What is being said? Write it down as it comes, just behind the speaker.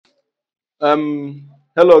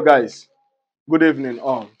Hello guys. Good evening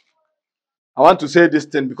all. I want to say this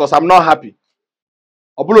thing because I'm not happy.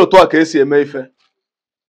 I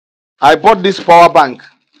bought this power bank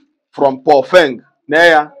from Paul Feng.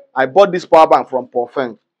 I bought this power bank from Paul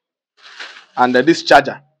Feng and this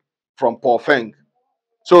charger from Paul Feng.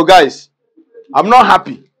 So guys, I'm not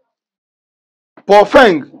happy. Paul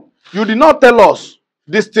Feng, you did not tell us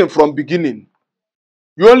this thing from beginning.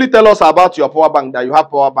 You only tell us about your power bank, that you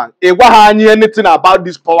have power bank. Anything about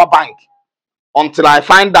this power bank until I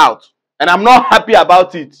find out. And I'm not happy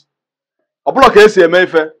about it. I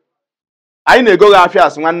go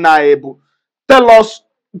as one able. Tell us,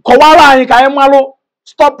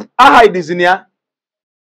 stop hiding.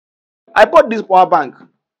 I bought this power bank.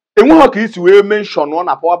 And we mention one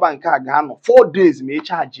power bank 4 days me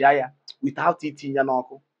charge without eating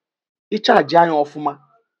yanoko. It charge off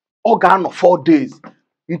 4 days.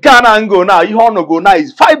 Nke a go now, ihe ọ go now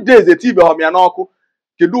is 5 days etibe ho me n'ọkụ.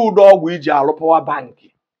 Kedu ụdọ ọgwụ iji alụ power bank?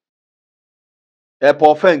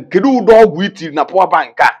 Paul Feng, kedu ụdọ ọgwụ itiri na power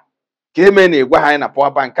bank a? Ka eme na egwa ha na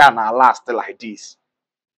power bank a na last like this.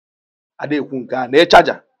 Ada ekwu nke a na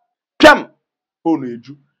charger. Piam phone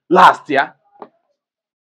eju last ya.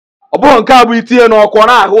 Ọ bụghị nke a bụ itinye n'ọkụ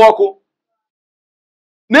na ahụ ọkụ.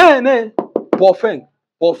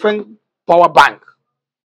 Paul Feng power bank.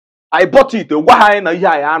 I bought it.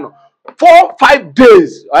 4-5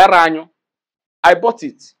 days. I bought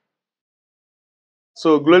it.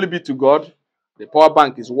 So glory be to God. The power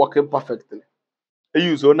bank is working perfectly. I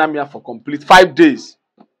use Onamia for complete 5 days.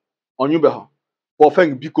 On you behalf. I'm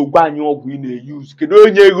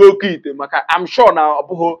sure now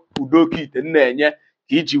Udo kit and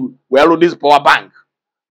this power bank.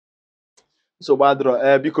 So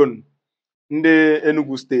badro because in the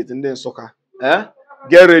Enugu state in the Nsukka.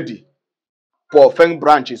 Get ready. Paul Feng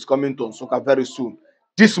branch is coming to Nsukka very soon.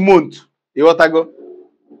 This month, you want to go?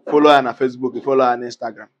 Follow her on Facebook, follow her on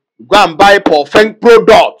Instagram. Go and buy Paul Feng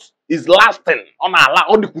product. It's lasting on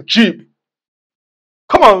the cheap.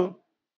 Come on.